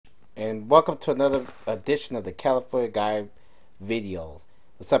and welcome to another edition of the California Guy videos.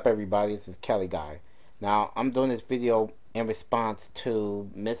 What's up, everybody? This is Cali Guy. Now, I'm doing this video in response to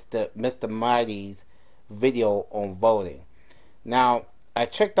Mr. Mighty's video on voting. Now, I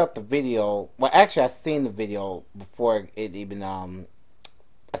checked out the video. Well, actually, I seen the video before it even I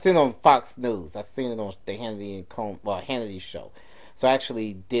seen it on Fox News. I seen it on the Hannity show. So I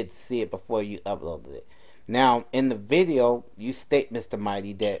actually did see it before you uploaded it. Now, in the video, you state, Mr.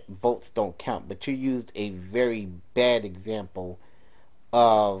 Mighty, that votes don't count, but you used a very bad example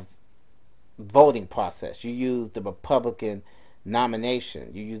of voting process. You used the Republican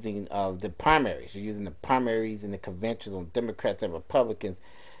nomination. You're using the primaries. You're using the primaries and the conventions on Democrats and Republicans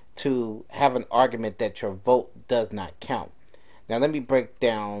to have an argument that your vote does not count. Now, let me break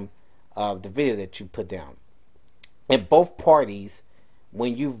down the video that you put down. In both parties,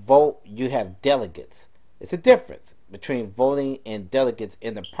 when you vote, you have delegates. It's a difference between voting and delegates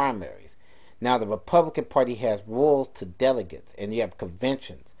in the primaries. Now, the Republican Party has rules to delegates, and you have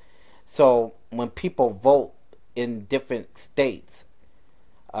conventions. So when people vote in different states,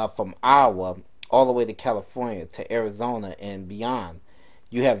 from Iowa all the way to California to Arizona and beyond,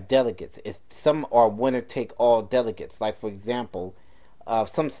 you have delegates. Some are winner-take-all delegates. Like, for example,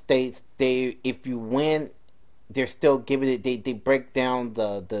 some states, if you win, they're still giving it. They break down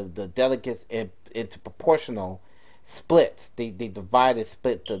the delegates into proportional splits. They divide and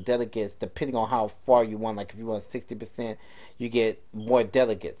split the delegates depending on how far you won. Like if you won 60%, you get more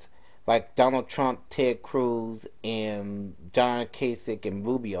delegates. Like Donald Trump, Ted Cruz, and John Kasich and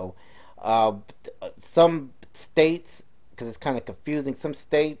Rubio. Some states, because it's kind of confusing, some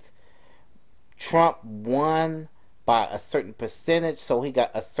states Trump won by a certain percentage, so he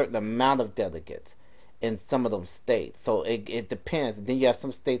got a certain amount of delegates in some of those states. So it depends. And then you have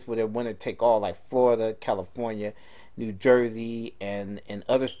some states where they're winner take all, like Florida, California, New Jersey, and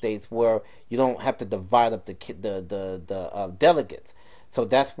other states where you don't have to divide up the delegates. So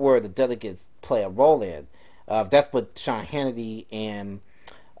that's where the delegates play a role in. That's what Sean Hannity and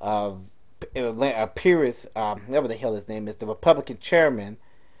Pierce, whatever the hell his name is, the Republican chairman,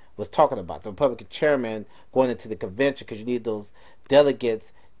 was talking about. The Republican chairman going into the convention, because you need those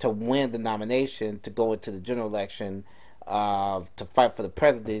delegates to win the nomination to go into the general election to fight for the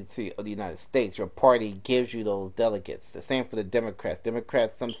presidency of the United States. Your party gives you those delegates. The same for the Democrats.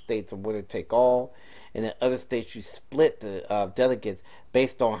 Democrats, some states are winner take all, and in other states you split the delegates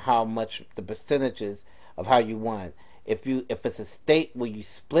based on how much the percentages of how you won. If it's a state where you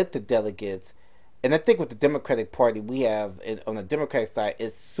split the delegates, and I think with the Democratic Party we have on the Democratic side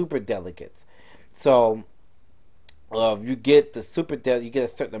is super delegates. So you get the you get a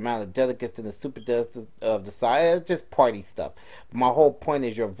certain amount of delegates, and the super delegates of the side. It's just party stuff. But my whole point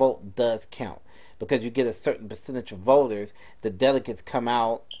is your vote does count, because you get a certain percentage of voters. The delegates come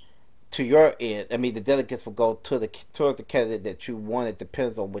out to your end. I mean, the delegates will go to towards the candidate that you want. It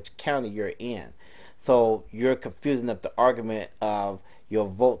depends on which county you're in. So you're confusing up the argument of your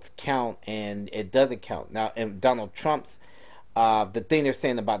votes count and it doesn't count. Now, in Donald Trump's, the thing they're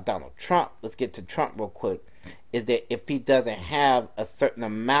saying about Donald Trump, let's get to Trump real quick, is that if he doesn't have a certain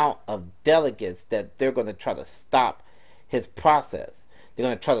amount of delegates, that they're going to try to stop his process. They're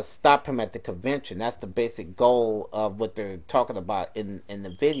going to try to stop him at the convention. That's the basic goal of what they're talking about in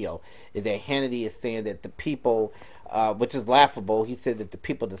the video, is that Hannity is saying that the people, which is laughable, he said that the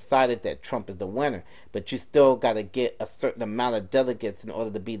people decided that Trump is the winner, but you still got to get a certain amount of delegates in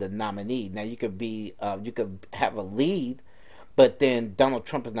order to be the nominee. Now, you could have a lead, but then Donald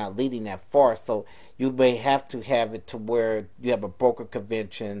Trump is not leading that far, so you may have to have it to where you have a broker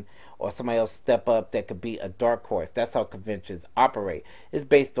convention or somebody else step up that could be a dark horse. That's how conventions operate. It's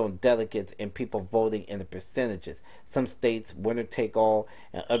based on delegates and people voting in the percentages. Some states winner take all,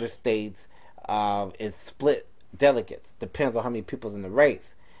 and other states is split delegates. Depends on how many people's in the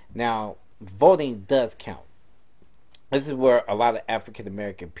race. Now, voting does count. This is where a lot of African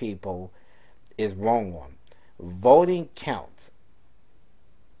American people is wrong on. Voting counts.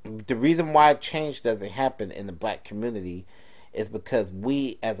 The reason why change doesn't happen in the black community is because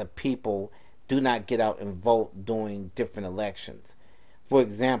we as a people do not get out and vote during different elections. For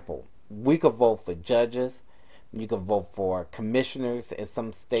example, we could vote for judges, you could vote for commissioners in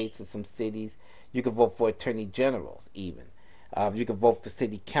some states and some cities, you could vote for attorney generals even, you could vote for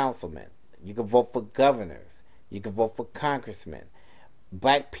city councilmen, you could vote for governors, you could vote for congressmen.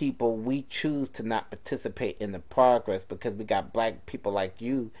 Black people, we choose to not participate in the progress because we got black people like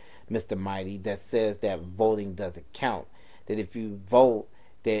you, Mr. Mighty, that says that voting doesn't count. That if you vote,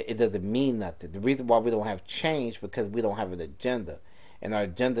 that it doesn't mean nothing. The reason why we don't have change because we don't have an agenda. And our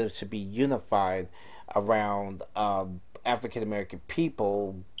agenda should be unified around African American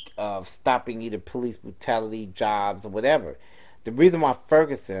people of stopping either police brutality, jobs, or whatever. The reason why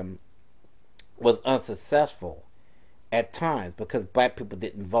Ferguson was unsuccessful at times because black people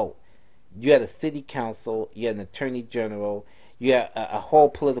didn't vote. You had a city council, you had an attorney general, you had a whole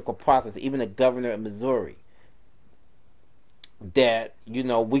political process, even the governor of Missouri that, you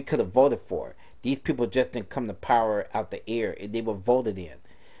know, we could have voted for. These people just didn't come to power out the air, and they were voted in.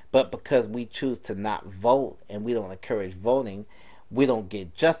 But because we choose to not vote and we don't encourage voting, we don't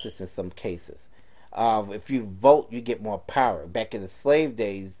get justice in some cases. If you vote, you get more power. Back in the slave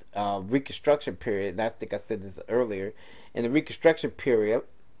days, Reconstruction period, and I think I said this earlier, in the Reconstruction period,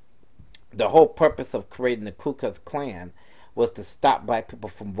 the whole purpose of creating the Ku Klux Klan was to stop black people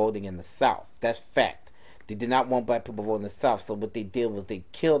from voting in the South. That's fact. They did not want black people voting in the South, so what they did was they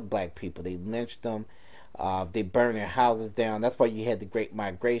killed black people. They lynched them. They burned their houses down. That's why you had the Great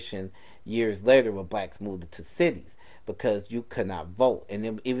Migration years later where blacks moved into cities, because you could not vote. And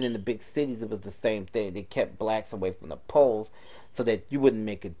then, even in the big cities, it was the same thing. They kept blacks away from the polls so that you wouldn't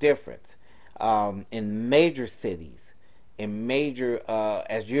make a difference. In major cities,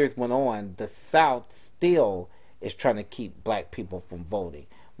 as years went on, the South still is trying to keep black people from voting.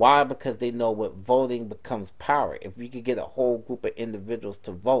 Why? Because they know what voting becomes power. If you could get a whole group of individuals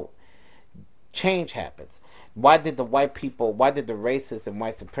to vote, change happens. Why did the racists and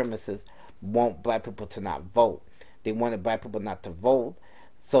white supremacists want black people to not vote? They wanted black people not to vote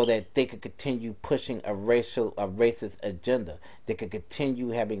so that they could continue pushing a racist agenda. They could continue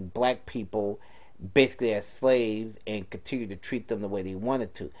having black people basically as slaves and continue to treat them the way they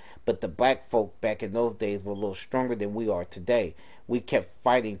wanted to. But the black folk back in those days were a little stronger than we are today. We kept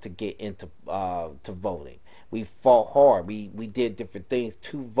fighting to get into to voting. We fought hard. We did different things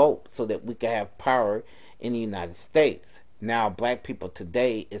to vote so that we could have power in the United States. Now black people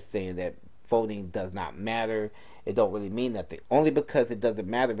today is saying that voting does not matter. It don't really mean nothing. Only because it doesn't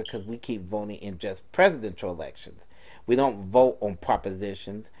matter because we keep voting in just presidential elections. We don't vote on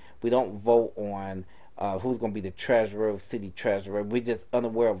propositions. We don't vote on who's going to be the treasurer, city treasurer. We're just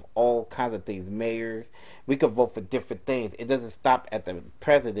unaware of all kinds of things. Mayors. We could vote for different things. It doesn't stop at the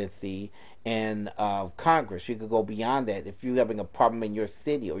presidency and Congress. You could go beyond that. If you're having a problem in your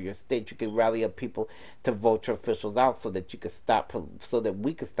city or your state, you could rally up people to vote your officials out so that you could stop, so that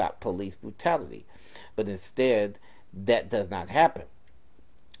we could stop police brutality. But instead, that does not happen.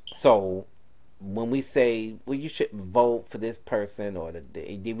 So when we say, well, you shouldn't vote for this person, or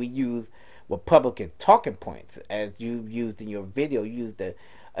we use Republican talking points as you used in your video. You used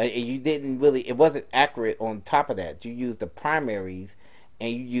you didn't really, it wasn't accurate. On top of that, you used the primaries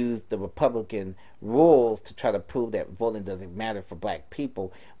and you used the Republican rules to try to prove that voting doesn't matter for black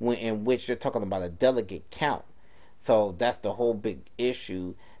people, in which you're talking about a delegate count. So that's the whole big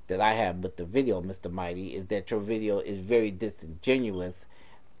issue that I have with the video, Mr. Mighty, is that your video is very disingenuous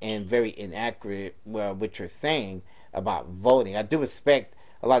and very inaccurate what you're saying about voting. I do respect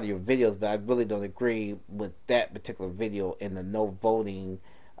a lot of your videos, but I really don't agree with that particular video in the no voting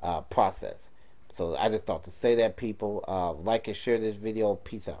process. So I just thought to say that, people. Like and share this video.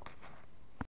 Peace out.